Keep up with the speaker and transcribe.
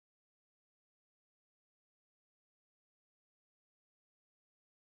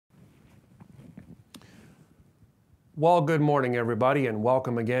Well, good morning, everybody, and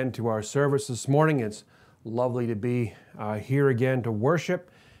welcome again to our service this morning. It's lovely to be here again to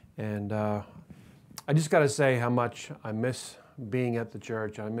worship, and I just got to say how much I miss being at the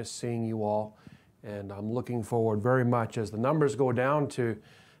church. I miss seeing you all, and I'm looking forward very much as the numbers go down to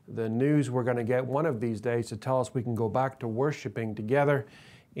the news we're going to get one of these days to tell us we can go back to worshiping together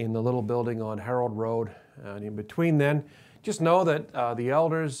in the little building on Harold Road. And in between then, just know that the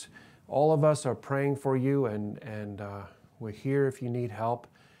elders, all of us are praying for you, and we're here if you need help,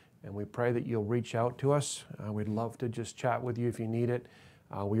 and we pray that you'll reach out to us. We'd love to just chat with you if you need it.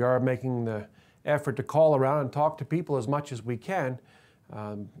 We are making the effort to call around and talk to people as much as we can.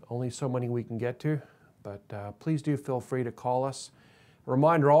 Only so many we can get to, but please do feel free to call us. A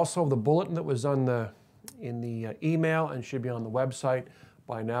reminder also of the bulletin that was in the email and should be on the website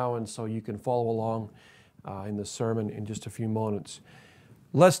by now, and so you can follow along in the sermon in just a few moments.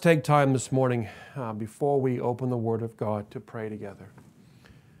 Let's take time this morning before we open the Word of God to pray together.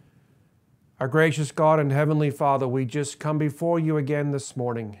 Our gracious God and Heavenly Father, we just come before you again this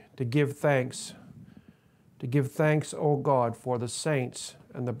morning to give thanks. To give thanks, O God, for the saints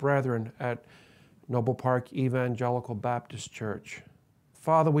and the brethren at Noble Park Evangelical Baptist Church.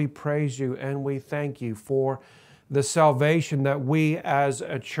 Father, we praise you and we thank you for the salvation that we as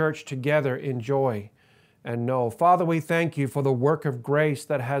a church together enjoy and know. Father, we thank you for the work of grace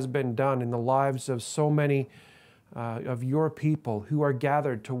that has been done in the lives of so many of your people who are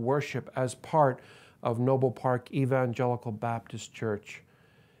gathered to worship as part of Noble Park Evangelical Baptist Church.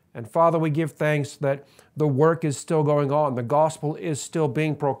 And Father, we give thanks that the work is still going on. The gospel is still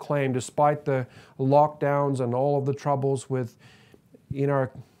being proclaimed despite the lockdowns and all of the troubles in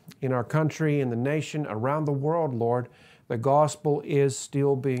our country, in the nation, around the world, Lord. The gospel is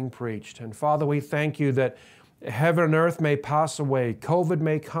still being preached. And Father, we thank you that heaven and earth may pass away, COVID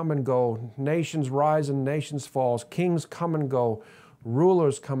may come and go, nations rise and nations fall, kings come and go,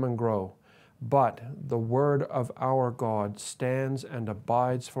 rulers come and grow. But the word of our God stands and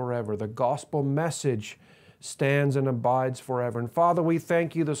abides forever. The gospel message stands and abides forever. And Father, we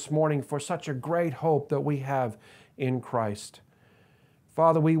thank you this morning for such a great hope that we have in Christ.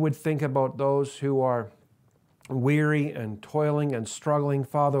 Father, we would think about those who are weary and toiling and struggling,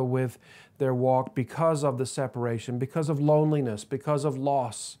 Father, with their walk because of the separation, because of loneliness, because of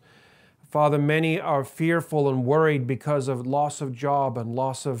loss. Father, many are fearful and worried because of loss of job and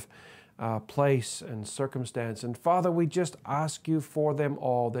loss of place and circumstance. And Father, we just ask you for them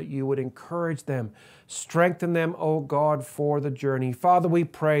all, that you would encourage them, strengthen them, O God, for the journey. Father, we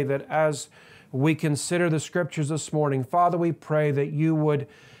pray that as we consider the scriptures this morning, Father, we pray that you would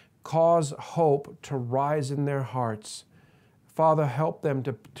cause hope to rise in their hearts. Father, help them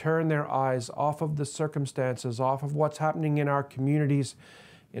to turn their eyes off of the circumstances, off of what's happening in our communities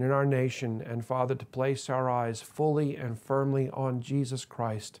and in our nation, and Father, to place our eyes fully and firmly on Jesus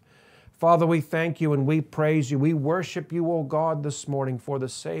Christ. Father, we thank you and we praise you. We worship you, O God, this morning for the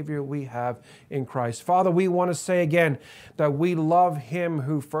Savior we have in Christ. Father, we want to say again that we love him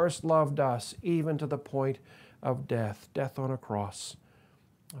who first loved us, even to the point of death on a cross.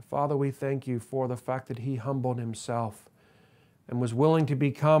 Father, we thank you for the fact that he humbled himself and was willing to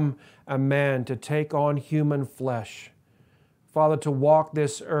become a man, to take on human flesh. Father, to walk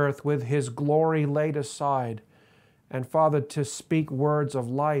this earth with his glory laid aside. And Father, to speak words of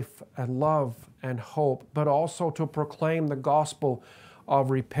life and love and hope, but also to proclaim the gospel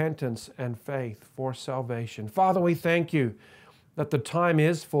of repentance and faith for salvation. Father, we thank you that the time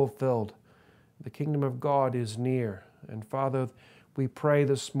is fulfilled. The kingdom of God is near. And Father, we pray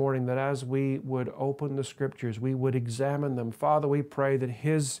this morning that as we would open the scriptures, we would examine them. Father, we pray that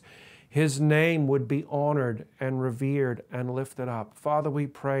his name would be honored and revered and lifted up. Father, we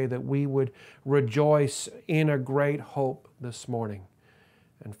pray that we would rejoice in a great hope this morning.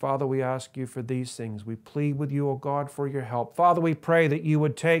 And Father, we ask you for these things. We plead with you, O God, for your help. Father, we pray that you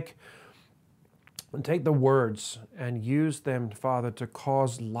would take the words and use them, Father, to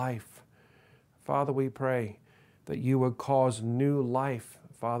cause life. Father, we pray that you would cause new life,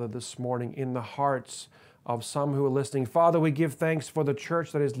 Father, this morning in the hearts of some who are listening. Father, we give thanks for the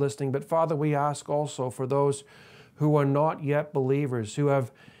church that is listening, but Father, we ask also for those who are not yet believers, who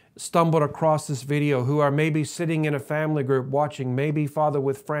have stumbled across this video, who are maybe sitting in a family group watching, maybe, Father,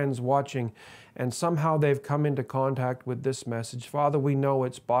 with friends watching, and somehow they've come into contact with this message. Father, we know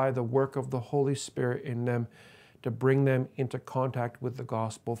it's by the work of the Holy Spirit in them to bring them into contact with the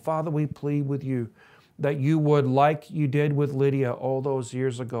gospel. Father, we plead with you that you would, like you did with Lydia all those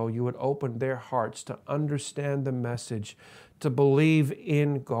years ago, you would open their hearts to understand the message, to believe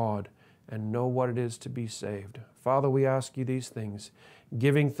in God, and know what it is to be saved. Father, we ask you these things,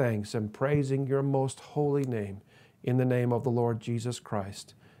 giving thanks and praising your most holy name. in the name of the Lord Jesus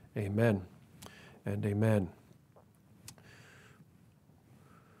Christ. Amen and amen.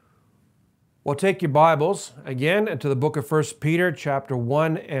 Well, take your Bibles again to the book of 1Peter chapter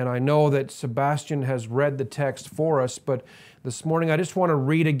 1, and I know that Sebastian has read the text for us, but this morning I just want to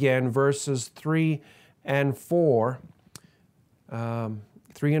read again verses 3 and 4 of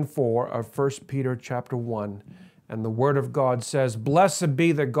 1Peter chapter 1. And the Word of God says, "Blessed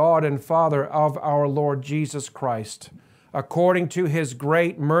be the God and Father of our Lord Jesus Christ. According to His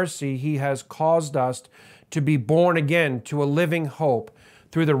great mercy, He has caused us to be born again to a living hope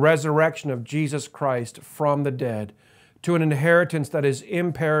through the resurrection of Jesus Christ from the dead, to an inheritance that is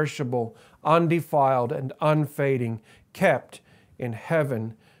imperishable, undefiled, and unfading, kept in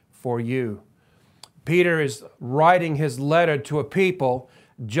heaven for you." Peter is writing his letter to a people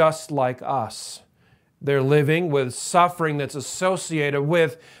just like us. They're living with suffering that's associated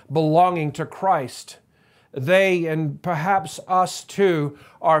with belonging to Christ. They, and perhaps us too,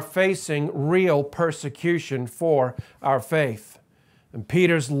 are facing real persecution for our faith. And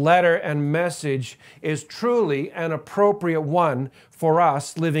Peter's letter and message is truly an appropriate one for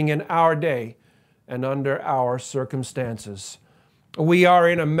us living in our day and under our circumstances. We are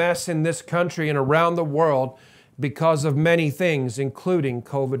in a mess in this country and around the world because of many things, including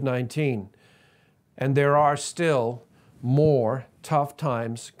COVID-19. And there are still more tough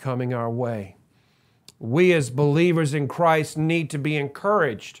times coming our way. We as believers in Christ need to be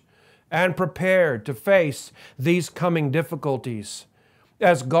encouraged and prepared to face these coming difficulties.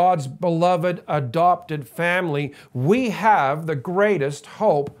 As God's beloved adopted family, we have the greatest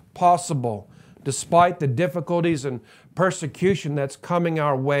hope possible. Despite the difficulties and persecution that's coming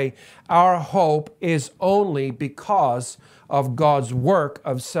our way, our hope is only because of God's work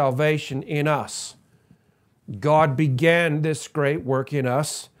of salvation in us. God began this great work in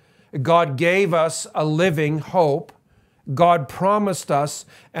us. God gave us a living hope. God promised us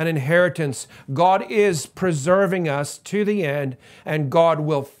an inheritance. God is preserving us to the end, and God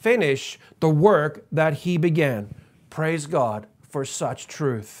will finish the work that He began. Praise God for such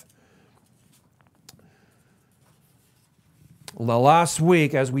truth. Well, last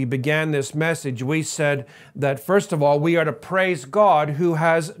week, as we began this message, we said that, first of all, we are to praise God who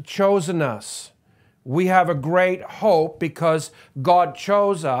has chosen us. We have a great hope because God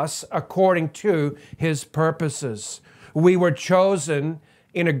chose us according to His purposes. We were chosen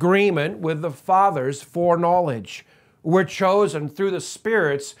in agreement with the Father's foreknowledge. We're chosen through the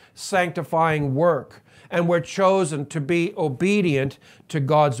Spirit's sanctifying work. And we're chosen to be obedient to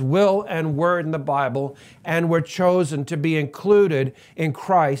God's will and word in the Bible. And we're chosen to be included in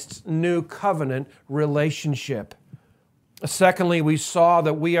Christ's new covenant relationship. Secondly, we saw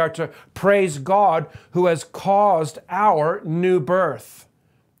that we are to praise God who has caused our new birth.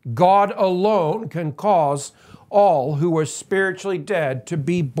 God alone can cause all who were spiritually dead to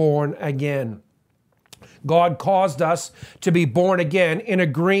be born again. God caused us to be born again in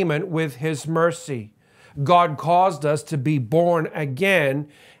agreement with His mercy. God caused us to be born again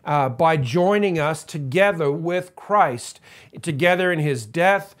by joining us together with Christ, together in His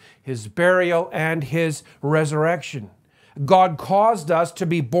death, His burial, and His resurrection. God caused us to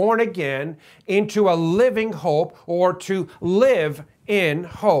be born again into a living hope, or to live in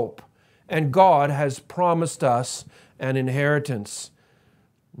hope. And God has promised us an inheritance.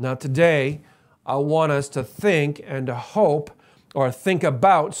 Now today, I want us to think and to hope, or think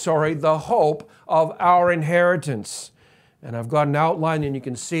about, the hope of our inheritance. And I've got an outline, and you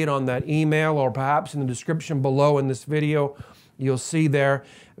can see it on that email, or perhaps in the description below in this video. You'll see there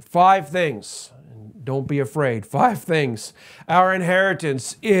 5 things. Don't be afraid. 5 things. Our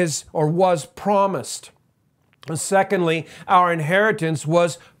inheritance is or was promised. Secondly, our inheritance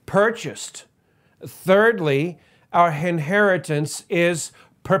was purchased. Thirdly, our inheritance is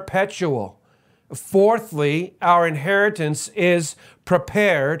perpetual. Fourthly, our inheritance is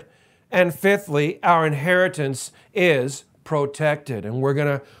prepared. And fifthly, our inheritance is protected. And we're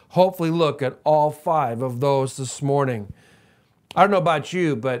going to hopefully look at all 5 of those this morning. I don't know about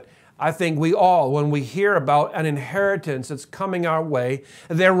you, but I think we all, when we hear about an inheritance that's coming our way,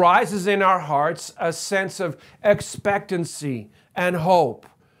 there rises in our hearts a sense of expectancy and hope.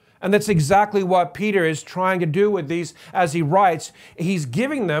 And that's exactly what Peter is trying to do with these as he writes. He's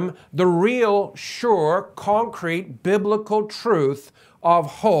giving them the real, sure, concrete, biblical truth of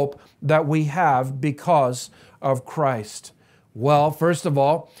hope that we have because of Christ. Well, first of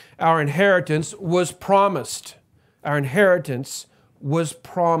all, our inheritance was promised. Our inheritance was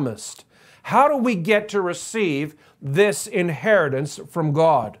promised. How do we get to receive this inheritance from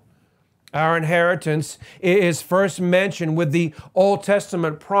God? Our inheritance is first mentioned with the Old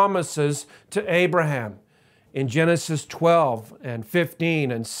Testament promises to Abraham. In Genesis 12 and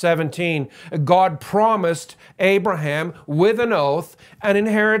 15 and 17, God promised Abraham with an oath an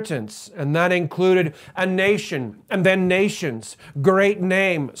inheritance, and that included a nation and then nations, great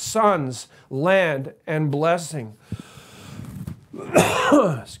name, sons, land, and blessing.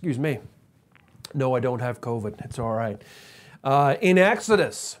 Excuse me. No, I don't have COVID. It's all right. In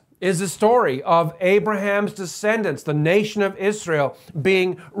Exodus is the story of Abraham's descendants, the nation of Israel,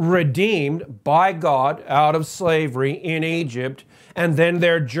 being redeemed by God out of slavery in Egypt, and then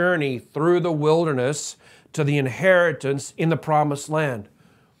their journey through the wilderness to the inheritance in the promised land.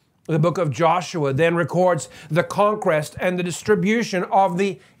 The book of Joshua then records the conquest and the distribution of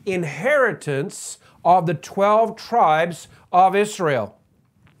the inheritance of the 12 tribes of Israel.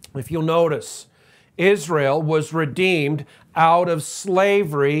 If you'll notice, Israel was redeemed out of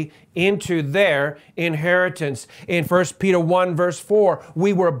slavery into their inheritance. In 1Peter 1 verse 4,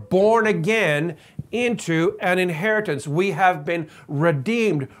 we were born again into an inheritance. We have been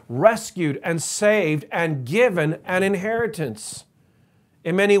redeemed, rescued, and saved, and given an inheritance.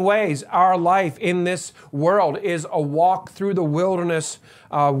 In many ways, our life in this world is a walk through the wilderness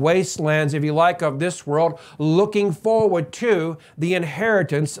wastelands, if you like, of this world, looking forward to the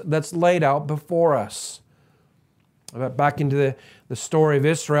inheritance that's laid out before us. Back into the story of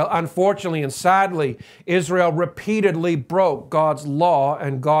Israel. Unfortunately and sadly, Israel repeatedly broke God's law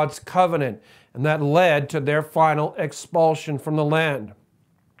and God's covenant, and that led to their final expulsion from the land.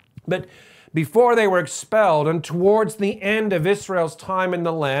 But before they were expelled and towards the end of Israel's time in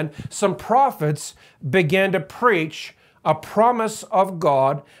the land, some prophets began to preach a promise of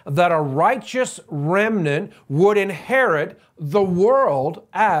God that a righteous remnant would inherit the world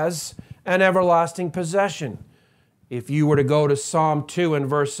as an everlasting possession. If you were to go to Psalm 2 and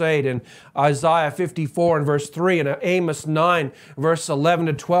verse 8 and Isaiah 54 and verse 3 and Amos 9 verse 11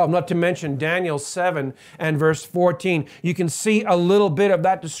 to 12, not to mention Daniel 7 and verse 14, you can see a little bit of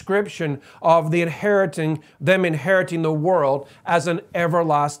that description of them inheriting the world as an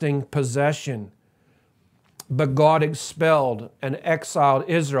everlasting possession. But God expelled and exiled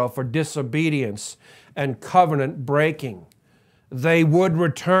Israel for disobedience and covenant breaking. They would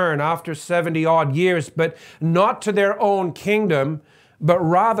return after 70 odd years, but not to their own kingdom, but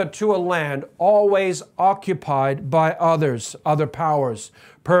rather to a land always occupied by others, other powers,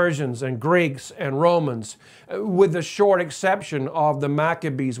 Persians and Greeks and Romans, with the short exception of the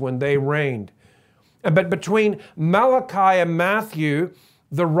Maccabees when they reigned. But between Malachi and Matthew,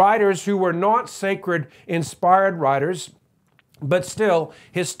 the writers who were not sacred inspired writers, but still,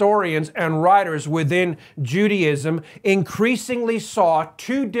 historians and writers within Judaism increasingly saw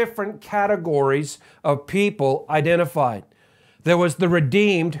two different categories of people identified. There was the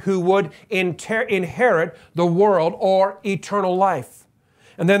redeemed who would inherit the world or eternal life.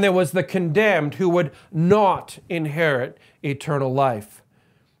 And then there was the condemned who would not inherit eternal life.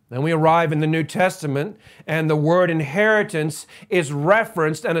 Then we arrive in the New Testament, and the word inheritance is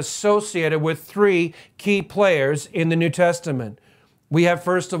referenced and associated with three key players in the New Testament. We have,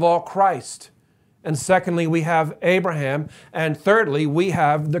 first of all, Christ. And secondly, we have Abraham. And thirdly, we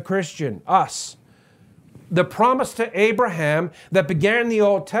have the Christian, us. The promise to Abraham that began in the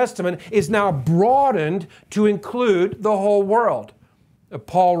Old Testament is now broadened to include the whole world.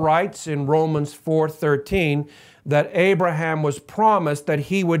 Paul writes in Romans 4:13 that Abraham was promised that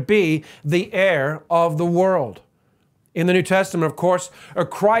he would be the heir of the world. In the New Testament, of course,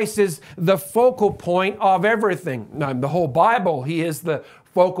 Christ is the focal point of everything. Now, in the whole Bible, He is the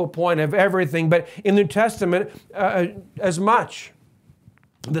focal point of everything, but in the New Testament, as much.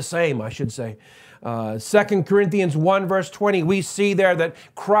 The same, I should say. 2 Corinthians 1 verse 20, we see there that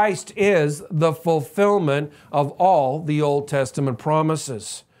Christ is the fulfillment of all the Old Testament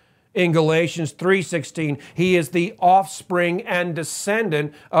promises. In Galatians 3:16, He is the offspring and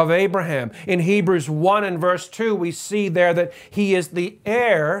descendant of Abraham. In Hebrews 1 and verse 2, we see there that He is the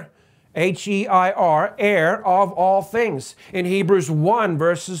heir, H-E-I-R, heir of all things. In Hebrews 1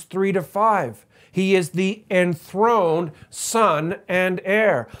 verses 3 to 5, He is the enthroned Son and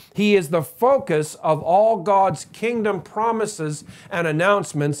heir. He is the focus of all God's kingdom promises and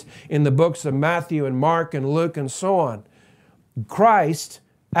announcements in the books of Matthew and Mark and Luke and so on. Christ,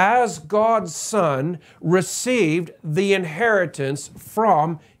 as God's Son, received the inheritance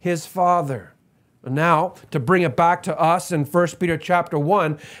from His Father. Now, to bring it back to us in 1 Peter chapter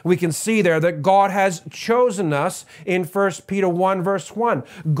 1, we can see there that God has chosen us in 1 Peter 1 verse 1.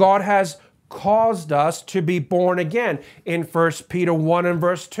 God has caused us to be born again in 1 Peter 1 and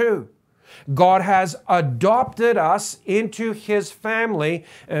verse 2. God has adopted us into His family,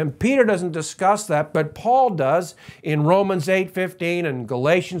 and Peter doesn't discuss that, but Paul does in Romans 8:15 and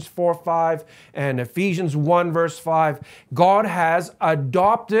Galatians 4:5 and Ephesians 1 verse 5. God has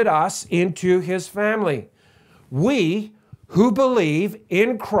adopted us into His family. We who believe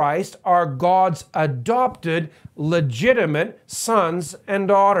in Christ are God's adopted, legitimate sons and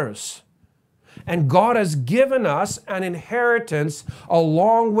daughters. And God has given us an inheritance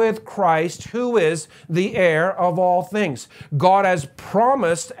along with Christ, who is the heir of all things. God has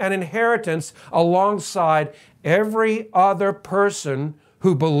promised an inheritance alongside every other person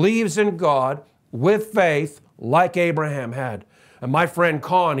who believes in God with faith like Abraham had. And my friend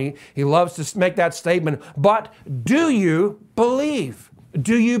Connie, he loves to make that statement, but do you believe?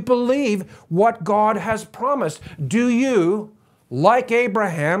 Do you believe what God has promised? Do you, like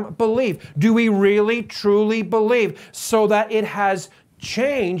Abraham, believe? Do we really, truly believe so that it has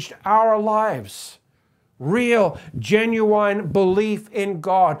changed our lives? Real, genuine belief in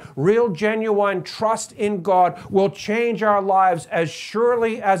God, real, genuine trust in God will change our lives as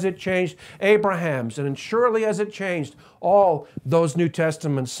surely as it changed Abraham's and as surely as it changed all those New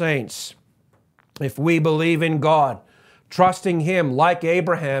Testament saints. If we believe in God, trusting Him like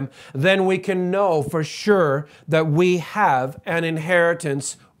Abraham, then we can know for sure that we have an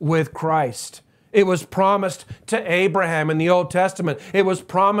inheritance with Christ. It was promised to Abraham in the Old Testament. It was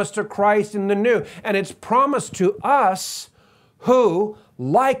promised to Christ in the New. And it's promised to us who,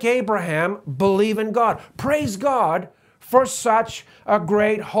 like Abraham, believe in God. Praise God for such a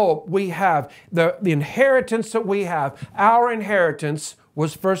great hope we have. The inheritance that we have, our inheritance,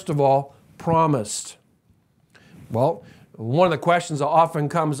 was first of all promised. Well, one of the questions that often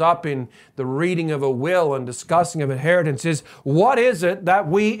comes up in the reading of a will and discussing of inheritance is, what is it that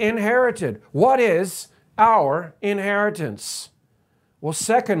we inherited? What is our inheritance? Well,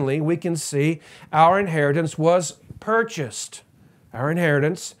 secondly, we can see our inheritance was purchased. Our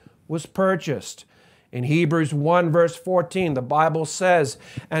inheritance was purchased. In Hebrews 1 verse 14, the Bible says,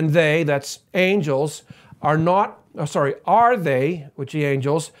 and they, that's angels, are they, which the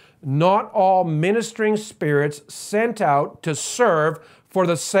angels, not all ministering spirits sent out to serve for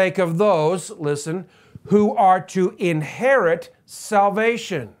the sake of those, listen, who are to inherit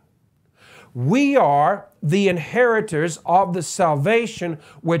salvation. We are the inheritors of the salvation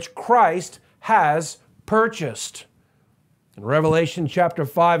which Christ has purchased. In Revelation chapter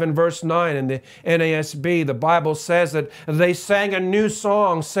 5 and verse 9 in the NASB, the Bible says that they sang a new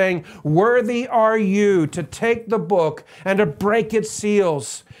song saying, "Worthy are you to take the book and to break its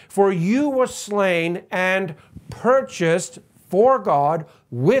seals, for you were slain and purchased for God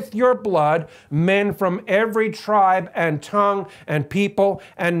with your blood men from every tribe and tongue and people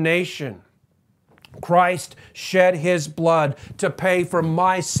and nation." Christ shed His blood to pay for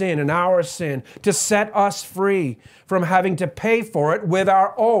my sin and our sin, to set us free from having to pay for it with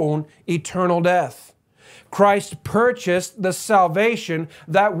our own eternal death. Christ purchased the salvation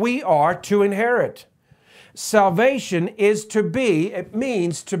that we are to inherit. Salvation it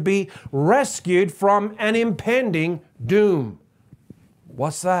means to be rescued from an impending doom.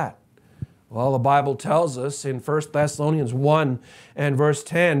 What's that? Well, the Bible tells us in 1 Thessalonians 1 and verse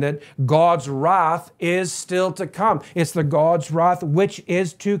 10 that God's wrath is still to come. It's the God's wrath which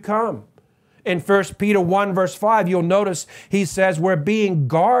is to come. In 1 Peter 1 verse 5, you'll notice he says we're being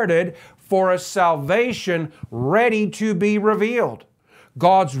guarded for a salvation ready to be revealed.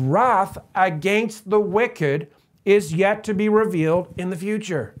 God's wrath against the wicked is yet to be revealed in the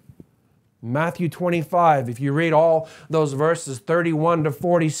future. Matthew 25, if you read all those verses 31 to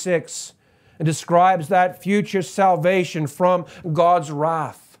 46, it describes that future salvation from God's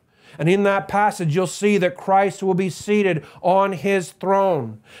wrath. And in that passage, you'll see that Christ will be seated on His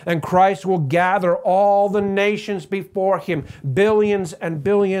throne. And Christ will gather all the nations before Him, billions and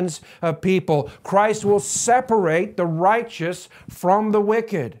billions of people. Christ will separate the righteous from the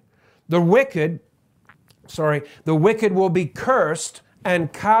wicked. The wicked will be cursed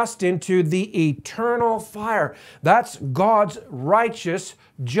and cast into the eternal fire. That's God's righteous,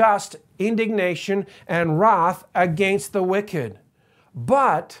 just indignation and wrath against the wicked.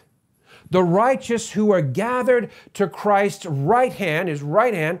 But the righteous who are gathered to Christ's right hand, His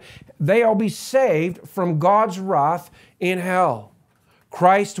right hand, they'll be saved from God's wrath in hell.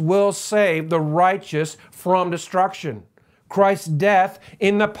 Christ will save the righteous from destruction. Christ's death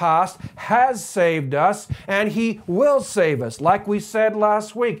in the past has saved us, and He will save us. Like we said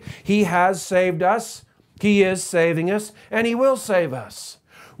last week, He has saved us, He is saving us, and He will save us.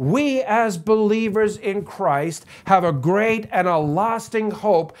 We as believers in Christ have a great and a lasting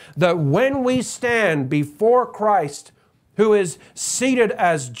hope that when we stand before Christ, who is seated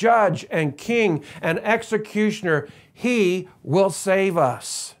as judge and king and executioner, he will save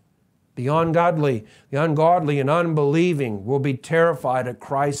us. The ungodly and unbelieving will be terrified at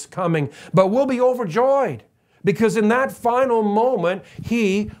Christ's coming, but will be overjoyed because in that final moment,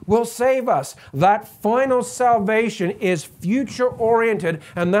 he will save us. That final salvation is future-oriented,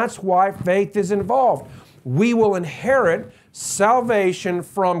 and that's why faith is involved. We will inherit salvation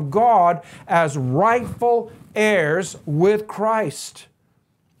from God as rightful heirs with Christ.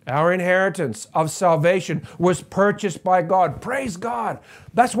 Our inheritance of salvation was purchased by God. Praise God.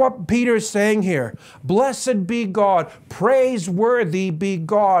 That's what Peter is saying here. Blessed be God. Praiseworthy be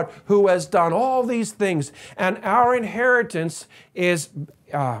God who has done all these things. And our inheritance is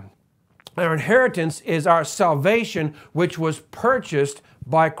our salvation, which was purchased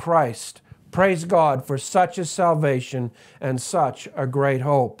by Christ. Praise God for such a salvation and such a great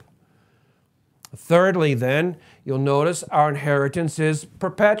hope. Thirdly, then, you'll notice our inheritance is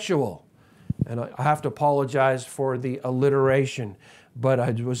perpetual. And I have to apologize for the alliteration, but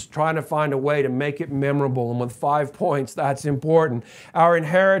I was trying to find a way to make it memorable. And with 5 points, that's important. Our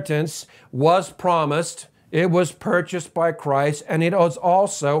inheritance was promised, it was purchased by Christ, and it was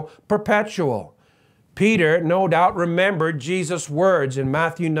also perpetual. Peter, no doubt, remembered Jesus' words in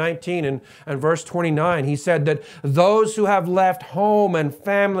Matthew 19 and verse 29. He said that those who have left home and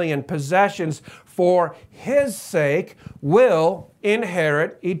family and possessions for his sake will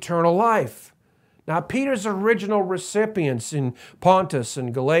inherit eternal life. Now, Peter's original recipients in Pontus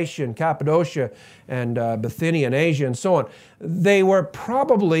and Galatia and Cappadocia and Bithynia and Asia and so on, they were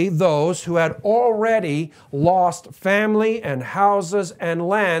probably those who had already lost family and houses and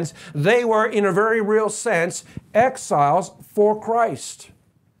lands. They were, in a very real sense, exiles for Christ.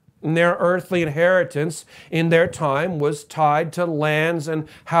 And their earthly inheritance in their time was tied to lands and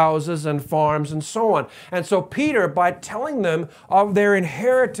houses and farms and so on. And so Peter, by telling them of their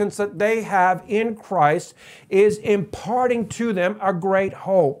inheritance that they have in Christ, is imparting to them a great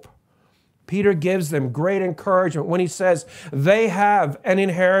hope. Peter gives them great encouragement when he says they have an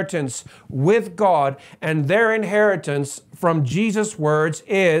inheritance with God, and their inheritance from Jesus' words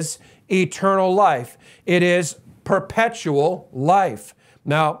is eternal life. It is perpetual life.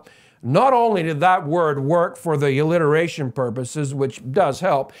 Now, not only did that word work for the alliteration purposes, which does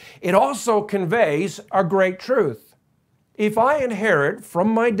help, it also conveys a great truth. If I inherit from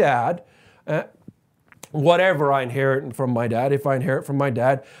my dad, whatever I inherit from my dad, if I inherit from my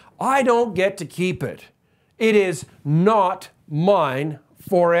dad, I don't get to keep it. It is not mine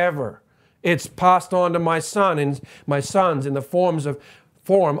forever. It's passed on to my son and my sons in the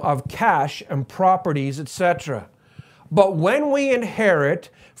form of cash and properties, etc. But when we inherit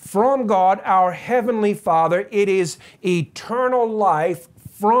from God, our Heavenly Father, it is eternal life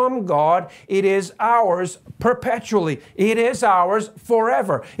from God. It is ours perpetually. It is ours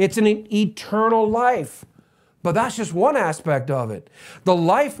forever. It's an eternal life. But that's just one aspect of it. The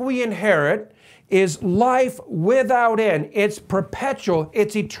life we inherit is life without end. It's perpetual,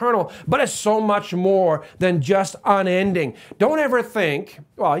 it's eternal, but it's so much more than just unending. Don't ever think,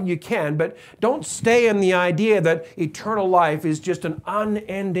 well, you can, but don't stay in the idea that eternal life is just an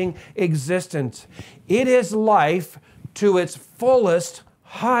unending existence. It is life to its fullest,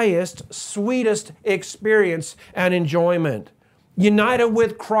 highest, sweetest experience and enjoyment. United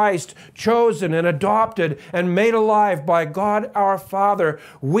with Christ, chosen and adopted and made alive by God our Father,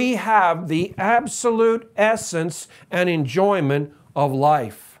 we have the absolute essence and enjoyment of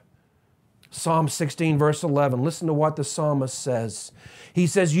life. Psalm 16, verse 11. Listen to what the psalmist says. He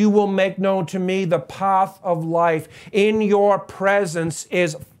says, "You will make known to me the path of life. In your presence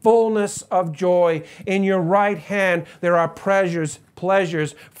is fullness of joy. In your right hand there are pleasures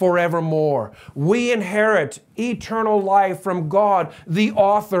forevermore." We inherit eternal life from God, the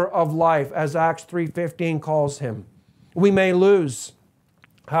author of life, as Acts 3:15 calls him. We may lose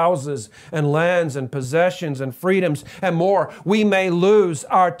houses and lands and possessions and freedoms and more. We may lose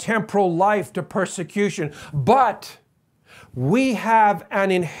our temporal life to persecution, but we have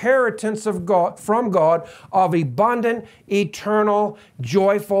an inheritance of God, from God, of abundant, eternal,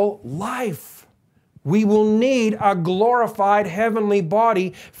 joyful life. We will need a glorified heavenly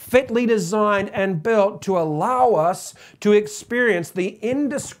body fitly designed and built to allow us to experience the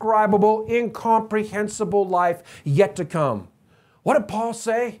indescribable, incomprehensible life yet to come. What did Paul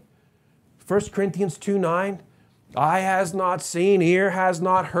say? 1 Corinthians 2:9. Eye has not seen, ear has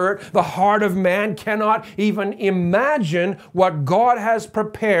not heard, the heart of man cannot even imagine what God has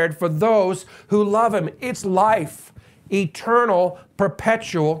prepared for those who love Him. It's life, eternal,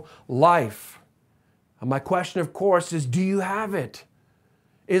 perpetual life. And my question, of course, is, do you have it?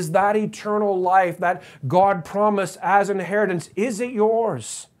 is that eternal life that God promised as inheritance. Is it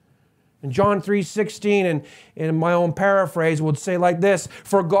yours? And John 3:16, and in my own paraphrase, would say like this: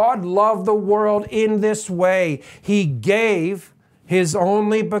 "For God loved the world in this way. He gave His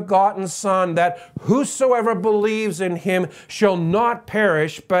only begotten Son, that whosoever believes in Him shall not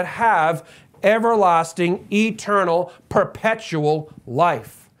perish, but have everlasting, eternal, perpetual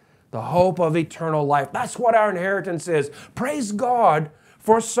life." The hope of eternal life. That's what our inheritance is. Praise God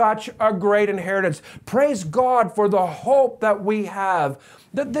for such a great inheritance. Praise God for the hope that we have.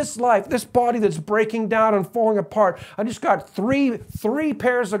 That this life, this body that's breaking down and falling apart. I just got three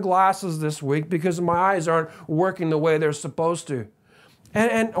pairs of glasses this week because my eyes aren't working the way they're supposed to.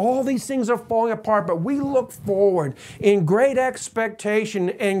 And all these things are falling apart, but we look forward in great expectation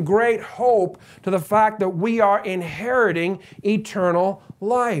and great hope to the fact that we are inheriting eternal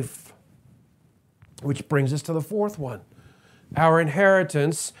life. Which brings us to the fourth one. Our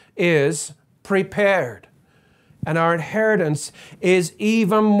inheritance is prepared. And our inheritance is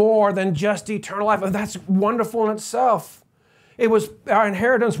even more than just eternal life. And that's wonderful in itself. Our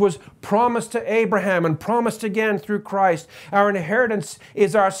inheritance was promised to Abraham and promised again through Christ. Our inheritance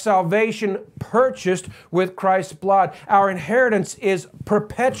is our salvation purchased with Christ's blood. Our inheritance is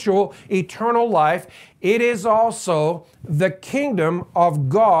perpetual eternal life. It is also the kingdom of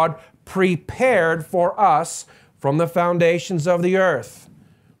God prepared for us from the foundations of the earth.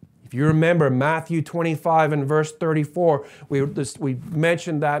 If you remember Matthew 25 and verse 34, we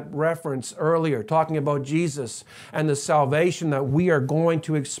mentioned that reference earlier, talking about Jesus and the salvation that we are going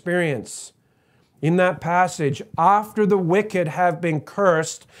to experience. In that passage, after the wicked have been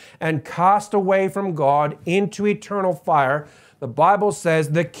cursed and cast away from God into eternal fire, the Bible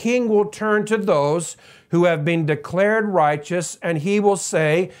says the king will turn to those who have been declared righteous, and he will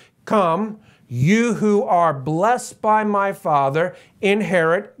say, "Come, you who are blessed by my Father,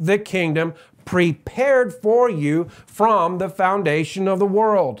 inherit the kingdom prepared for you from the foundation of the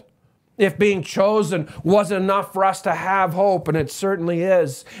world." If being chosen wasn't enough for us to have hope, and it certainly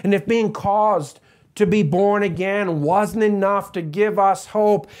is, and if being caused to be born again wasn't enough to give us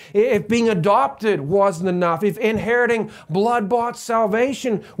hope, if being adopted wasn't enough, if inheriting blood-bought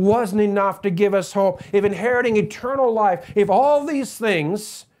salvation wasn't enough to give us hope, if inheriting eternal life, if all these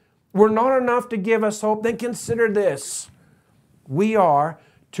things were not enough to give us hope, then consider this. We are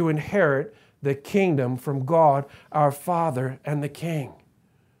to inherit the kingdom from God, our Father and the King.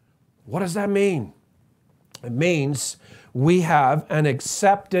 What does that mean? It means we have an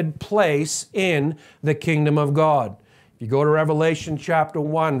accepted place in the kingdom of God. If you go to Revelation chapter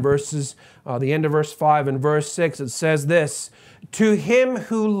 1, the end of verse 5 and verse 6, it says this: "To him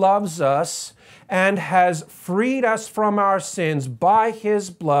who loves us and has freed us from our sins by his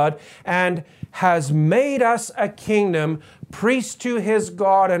blood, and has made us a kingdom, priests to his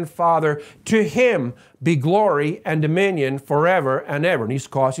God and Father, to him be glory and dominion forever and ever." And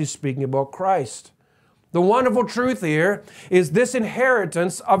of course, he's speaking about Christ. The wonderful truth here is this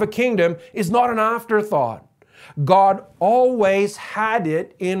inheritance of a kingdom is not an afterthought. God always had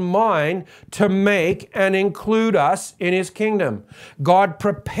it in mind to make and include us in His kingdom. God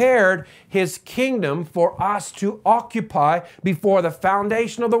prepared His kingdom for us to occupy before the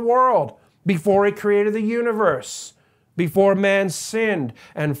foundation of the world, before He created the universe, before man sinned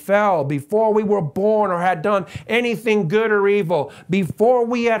and fell, before we were born or had done anything good or evil, before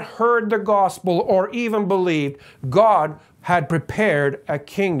we had heard the gospel or even believed. God had prepared a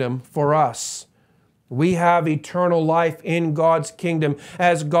kingdom for us. We have eternal life in God's kingdom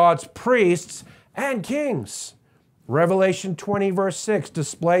as God's priests and kings. Revelation 20 verse 6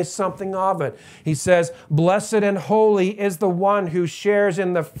 displays something of it. He says, "Blessed and holy is the one who shares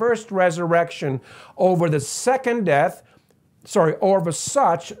in the first resurrection. Over such,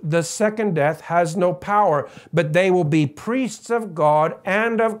 the second death has no power, but they will be priests of God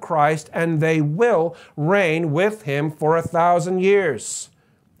and of Christ, and they will reign with Him for 1,000 years."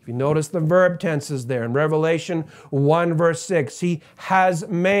 If you notice the verb tenses there in Revelation 1 verse 6, He has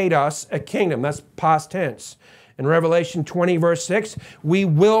made us a kingdom. That's past tense. In Revelation 20 verse 6, we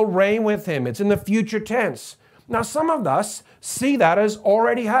will reign with Him. It's in the future tense. Now, some of us see that as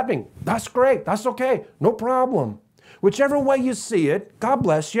already happening. That's great. That's okay. No problem. Whichever way you see it, God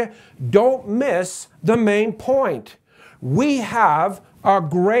bless you. Don't miss the main point. We have a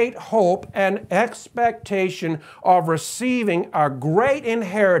great hope and expectation of receiving a great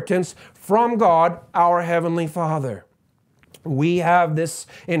inheritance from God, our Heavenly Father. We have this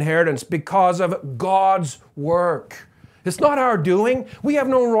inheritance because of God's work. It's not our doing. We have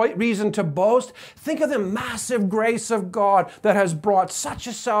no reason to boast. Think of the massive grace of God that has brought such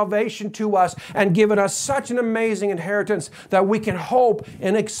a salvation to us and given us such an amazing inheritance that we can hope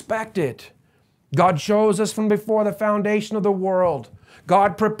and expect it. God chose us from before the foundation of the world.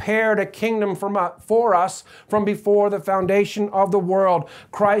 God prepared a kingdom for us from before the foundation of the world.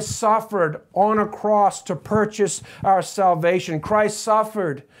 Christ suffered on a cross to purchase our salvation. Christ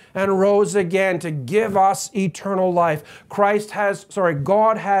suffered and rose again to give us eternal life.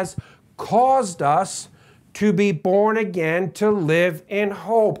 God has caused us to be born again, to live in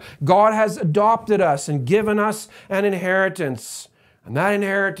hope. God has adopted us and given us an inheritance. And that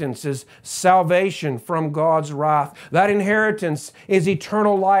inheritance is salvation from God's wrath. That inheritance is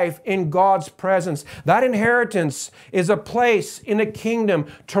eternal life in God's presence. That inheritance is a place in a kingdom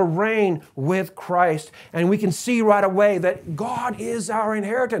to reign with Christ. And we can see right away that God is our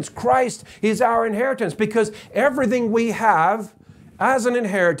inheritance. Christ is our inheritance, because everything we have as an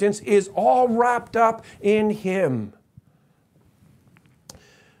inheritance is all wrapped up in Him.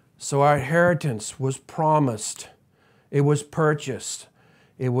 So our inheritance was promised. It was purchased.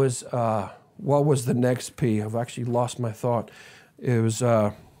 It was, what was the next P? I've actually lost my thought. It was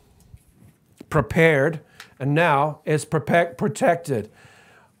prepared, and now it's protected.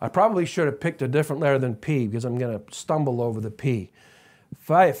 I probably should have picked a different letter than P, because I'm going to stumble over the P.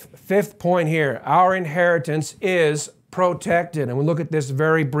 Fifth point here, our inheritance is protected. And we'll look at this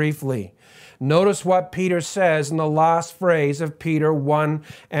very briefly. Notice what Peter says in the last phrase of Peter 1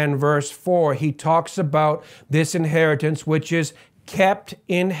 and verse 4. He talks about this inheritance which is kept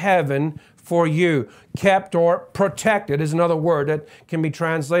in heaven for you. Kept or protected is another word that can be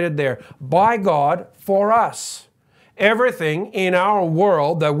translated there. By God for us. Everything in our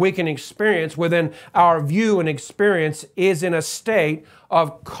world that we can experience within our view and experience is in a state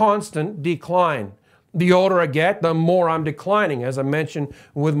of constant decline. The older I get, the more I'm declining, as I mentioned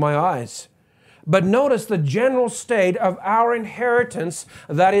with my eyes. But notice the general state of our inheritance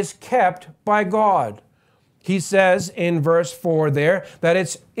that is kept by God. He says in verse 4 there that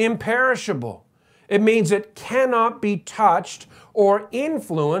it's imperishable. It means it cannot be touched or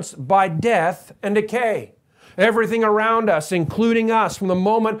influenced by death and decay. Everything around us, including us, from the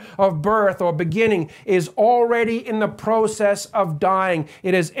moment of birth or beginning, is already in the process of dying.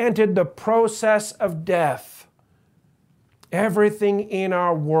 It has entered the process of death. Everything in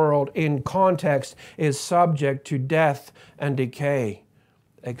our world, in context, is subject to death and decay,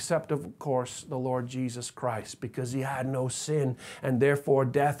 except, of course, the Lord Jesus Christ, because He had no sin, and therefore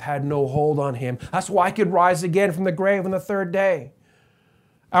death had no hold on Him. That's why He could rise again from the grave on the third day.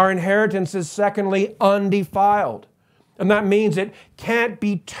 Our inheritance is, secondly, undefiled, and that means it can't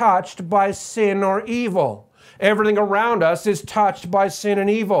be touched by sin or evil. Everything around us is touched by sin and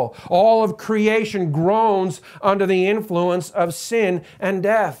evil. All of creation groans under the influence of sin and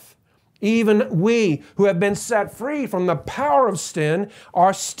death. Even we who have been set free from the power of sin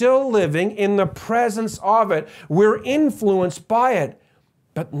are still living in the presence of it. We're influenced by it,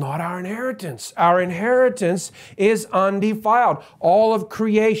 but not our inheritance. Our inheritance is undefiled. All of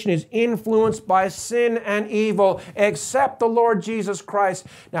creation is influenced by sin and evil, except the Lord Jesus Christ.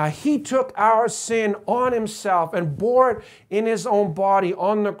 Now, He took our sin on Himself and bore it in His own body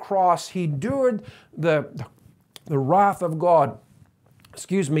on the cross. He endured the wrath of God,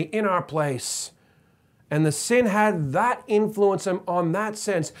 in our place. And the sin had that influence on that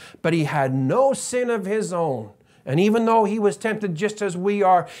sense, but He had no sin of His own. And even though He was tempted just as we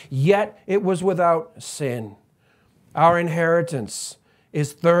are, yet it was without sin. Our inheritance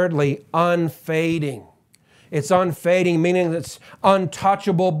is, thirdly, unfading. It's unfading, meaning it's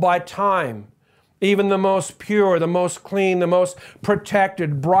untouchable by time. Even the most pure, the most clean, the most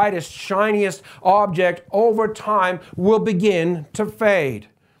protected, brightest, shiniest object over time will begin to fade.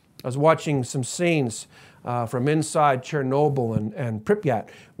 I was watching some scenes from inside Chernobyl and Pripyat,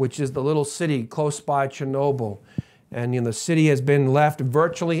 which is the little city close by Chernobyl. And the city has been left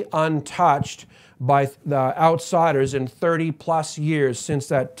virtually untouched by the outsiders in 30 plus years since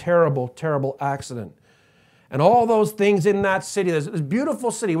that terrible, terrible accident. And all those things in that city, this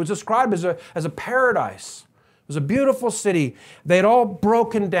beautiful city, was described as a paradise. It was a beautiful city. They'd all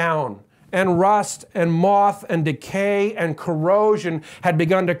broken down, and rust and moth and decay and corrosion had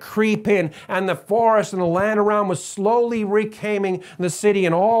begun to creep in, and the forest and the land around was slowly reclaiming the city,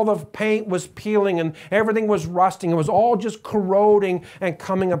 and all the paint was peeling and everything was rusting. It was all just corroding and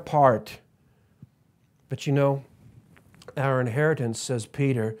coming apart. But our inheritance, says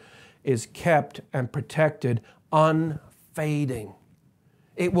Peter, is kept and protected unfading.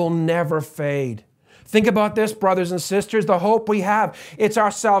 It will never fade. Think about this, brothers and sisters, the hope we have. It's our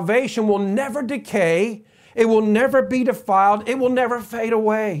salvation will never decay, It will never be defiled. It will never fade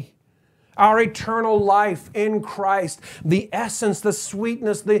away. Our eternal life in Christ, the essence, the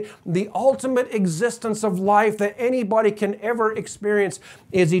sweetness, the ultimate existence of life that anybody can ever experience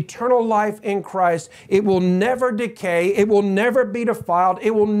is eternal life in Christ. It will never decay. It will never be defiled.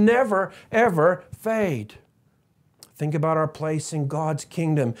 It will never, ever fade. Think about our place in God's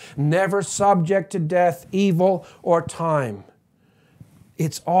kingdom, never subject to death, evil, or time.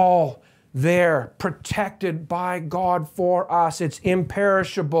 It's all there, protected by God for us. It's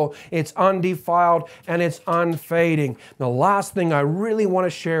imperishable, it's undefiled, and it's unfading. The last thing I really want to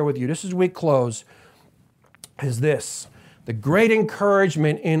share with you, just as we close, is this. The great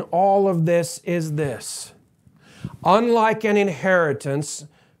encouragement in all of this is this. Unlike an inheritance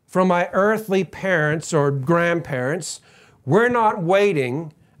from my earthly parents or grandparents, we're not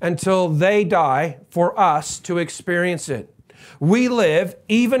waiting until they die for us to experience it. We live,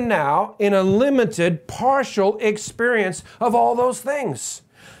 even now, in a limited, partial experience of all those things.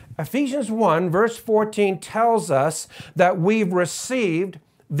 Ephesians 1, verse 14 tells us that we've received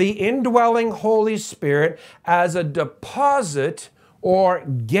the indwelling Holy Spirit as a deposit or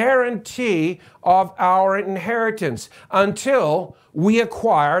guarantee of our inheritance until we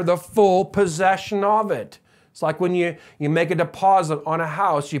acquire the full possession of it. It's like when you make a deposit on a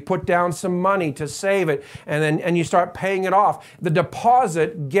house, you put down some money to save it, and you start paying it off. The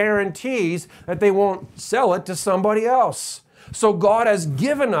deposit guarantees that they won't sell it to somebody else. So God has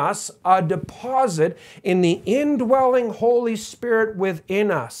given us a deposit in the indwelling Holy Spirit within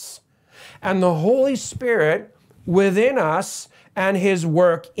us. And the Holy Spirit within us and His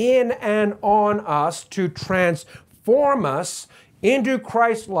work in and on us to transform us into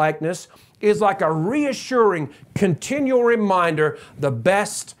Christ-likeness is like a reassuring, continual reminder the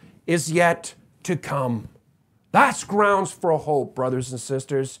best is yet to come. That's grounds for hope, brothers and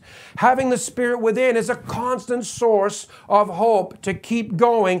sisters. Having the Spirit within is a constant source of hope to keep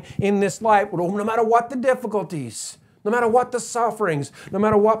going in this life, no matter what the difficulties, no matter what the sufferings, no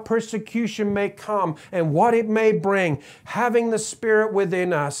matter what persecution may come and what it may bring. Having the Spirit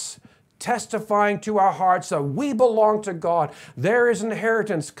within us, testifying to our hearts that we belong to God. There is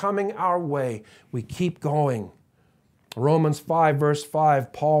inheritance coming our way. We keep going. Romans 5, verse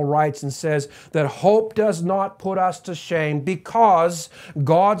 5, Paul writes and says that hope does not put us to shame because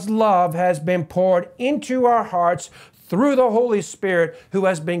God's love has been poured into our hearts through the Holy Spirit who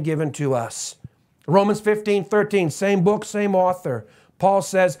has been given to us. Romans 15:13, same book, same author. Paul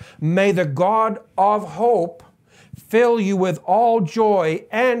says, may the God of hope fill you with all joy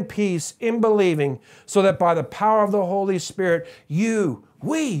and peace in believing, so that by the power of the Holy Spirit,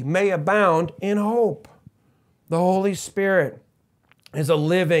 we may abound in hope. The Holy Spirit is a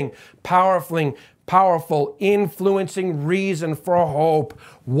living, powerful, influencing reason for hope.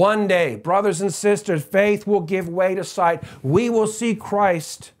 One day, brothers and sisters, faith will give way to sight. We will see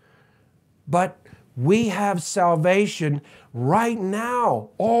Christ, but we have salvation right now,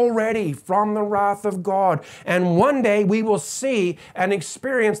 already from the wrath of God. And one day we will see and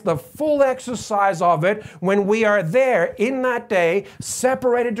experience the full exercise of it when we are there in that day,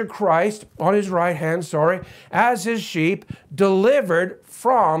 separated to Christ, on His right hand, as His sheep, delivered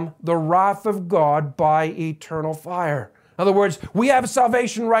from the wrath of God by eternal fire. In other words, we have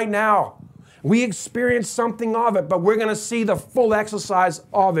salvation right now. We experience something of it, but we're going to see the full exercise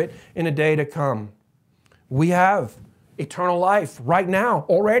of it in a day to come. We have eternal life right now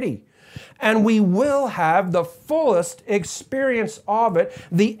already. And we will have the fullest experience of it,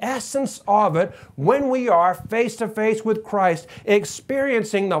 the essence of it, when we are face to face with Christ,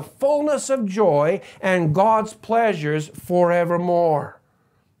 experiencing the fullness of joy and God's pleasures forevermore.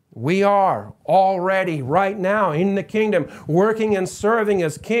 We are already right now in the kingdom, working and serving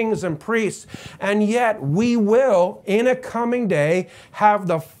as kings and priests, and yet we will, in a coming day, have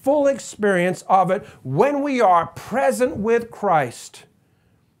the full experience of it when we are present with Christ.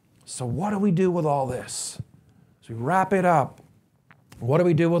 So what do we do with all this? As we wrap it up, what do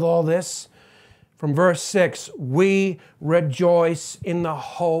we do with all this? From verse 6, we rejoice in the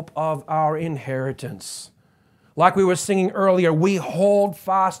hope of our inheritance. Like we were singing earlier, we hold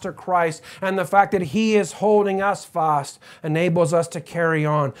fast to Christ, and the fact that He is holding us fast enables us to carry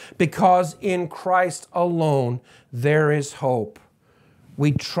on, because in Christ alone there is hope.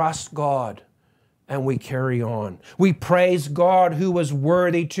 We trust God and we carry on. We praise God who was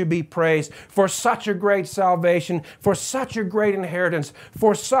worthy to be praised for such a great salvation, for such a great inheritance,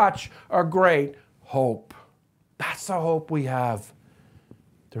 for such a great hope. That's the hope we have.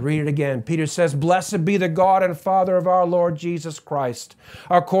 To read it again, Peter says, blessed be the God and Father of our Lord Jesus Christ.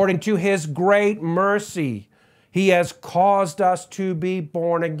 According to His great mercy, He has caused us to be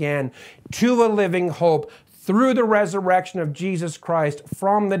born again to a living hope through the resurrection of Jesus Christ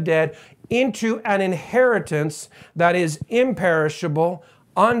from the dead into an inheritance that is imperishable,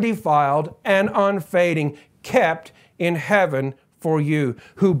 undefiled, and unfading, kept in heaven for you,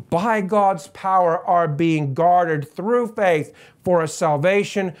 who by God's power are being guarded through faith for a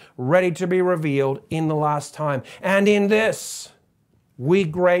salvation ready to be revealed in the last time. And in this we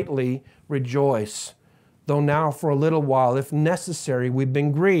greatly rejoice, though now for a little while, if necessary, we've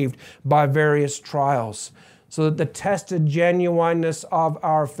been grieved by various trials, so that the tested genuineness of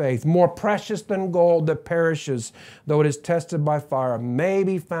our faith, more precious than gold that perishes, though it is tested by fire, may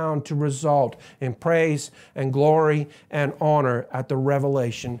be found to result in praise and glory and honor at the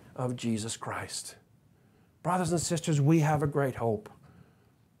revelation of Jesus Christ. Brothers and sisters, we have a great hope.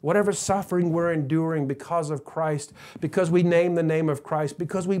 Whatever suffering we're enduring because of Christ, because we name the name of Christ,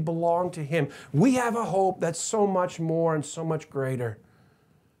 because we belong to Him, we have a hope that's so much more and so much greater.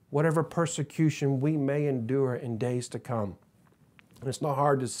 Whatever persecution we may endure in days to come. And it's not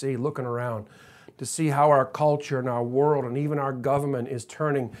hard to see, looking around, to see how our culture and our world and even our government is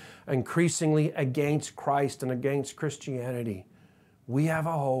turning increasingly against Christ and against Christianity. We have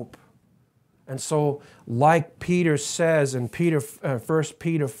a hope. And so, like Peter says in 1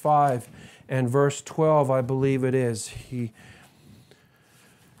 Peter 5 and verse 12, I believe it is, he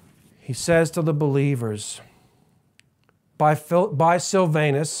says to the believers, By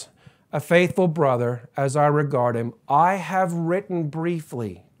Silvanus, a faithful brother, as I regard him, I have written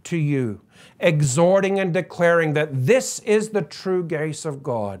briefly to you, exhorting and declaring that this is the true grace of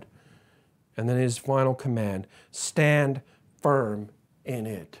God. And then his final command, stand firm in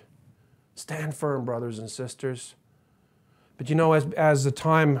it. Stand firm, brothers and sisters. But you know, as the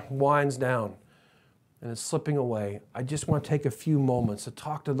time winds down and it's slipping away, I just want to take a few moments to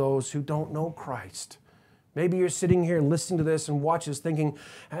talk to those who don't know Christ. Maybe you're sitting here listening to this and watching this thinking,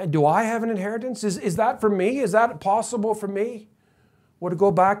 do I have an inheritance? Is that for me? Is that possible for me? Well, to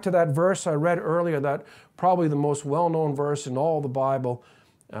go back to that verse I read earlier, that probably the most well-known verse in all the Bible,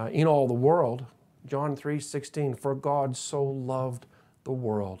 in all the world, John 3:16, for God so loved the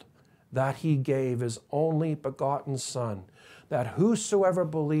world that He gave His only begotten Son, that whosoever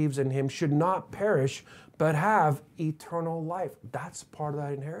believes in Him should not perish, but have eternal life. That's part of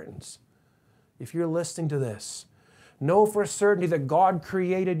that inheritance. If you're listening to this, know for certainty that God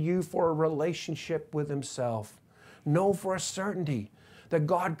created you for a relationship with Himself. Know for a certainty that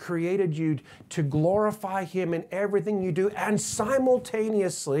God created you to glorify Him in everything you do and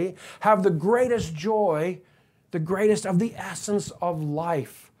simultaneously have the greatest joy, the greatest of the essence of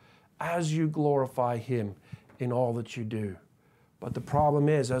life as you glorify Him in all that you do. But the problem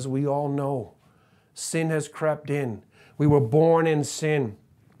is, as we all know, sin has crept in. We were born in sin.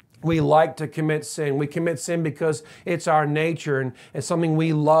 We like to commit sin. We commit sin because it's our nature and it's something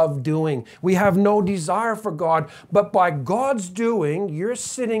we love doing. We have no desire for God, but by God's doing, you're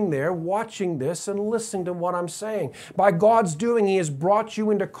sitting there watching this and listening to what I'm saying. By God's doing, He has brought you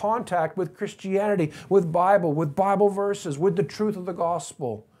into contact with Christianity, with Bible verses, with the truth of the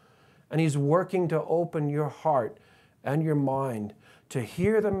gospel. And He's working to open your heart and your mind to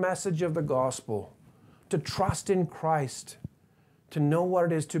hear the message of the gospel, to trust in Christ, to know what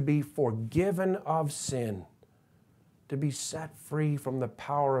it is to be forgiven of sin, to be set free from the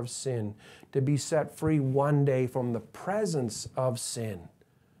power of sin, to be set free one day from the presence of sin.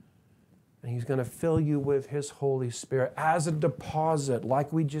 And He's going to fill you with His Holy Spirit as a deposit,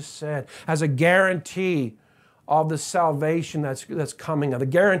 like we just said, as a guarantee of the salvation that's coming, the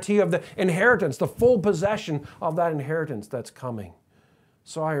guarantee of the inheritance, the full possession of that inheritance that's coming.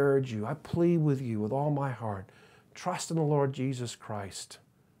 So I urge you, I plead with you with all my heart, trust in the Lord Jesus Christ.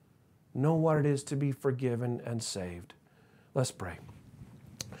 Know what it is to be forgiven and saved. Let's pray.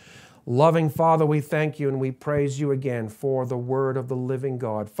 Loving Father, we thank You and we praise You again for the word of the living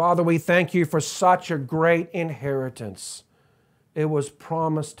God. Father, we thank You for such a great inheritance. It was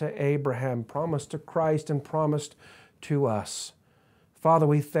promised to Abraham, promised to Christ, and promised to us. Father,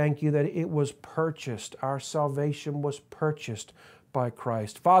 we thank You that it was purchased. Our salvation was purchased by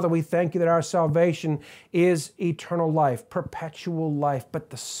Christ. Father, we thank You that our salvation is eternal life, perpetual life,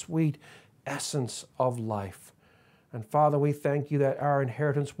 but the sweet essence of life. And Father, we thank You that our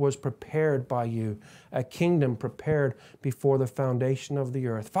inheritance was prepared by You, a kingdom prepared before the foundation of the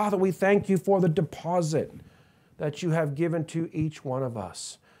earth. Father, we thank You for the deposit that You have given to each one of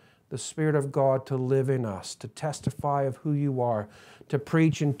us, the Spirit of God to live in us, to testify of who You are, to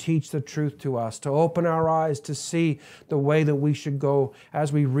preach and teach the truth to us, to open our eyes to see the way that we should go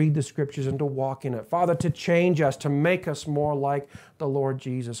as we read the Scriptures and to walk in it. Father, to change us, to make us more like the Lord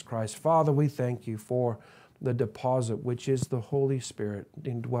Jesus Christ. Father, we thank You for the deposit, which is the Holy Spirit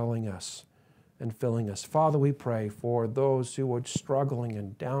indwelling us and filling us. Father, we pray for those who are struggling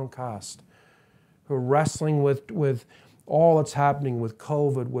and downcast, who are wrestling with all that's happening with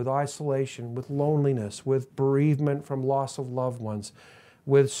COVID, with isolation, with loneliness, with bereavement from loss of loved ones,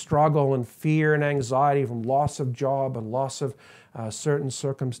 with struggle and fear and anxiety from loss of job and loss of certain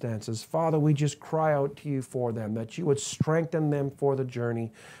circumstances. Father, we just cry out to you for them, that you would strengthen them for the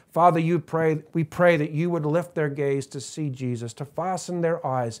journey. Father, we pray that you would lift their gaze to see Jesus, to fasten their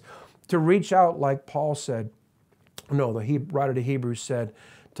eyes, to reach out like Paul said. No, the writer to Hebrews said,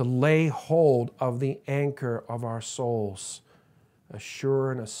 to lay hold of the anchor of our souls, a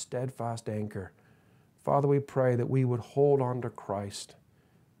sure and a steadfast anchor. Father, we pray that we would hold on to Christ.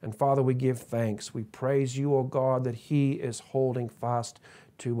 And Father, we give thanks. We praise you, O God, that he is holding fast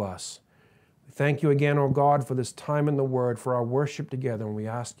to us. We thank you again, O God, for this time in the Word, for our worship together. And we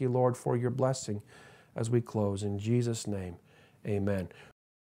ask you, Lord, for your blessing as we close. In Jesus' name, amen.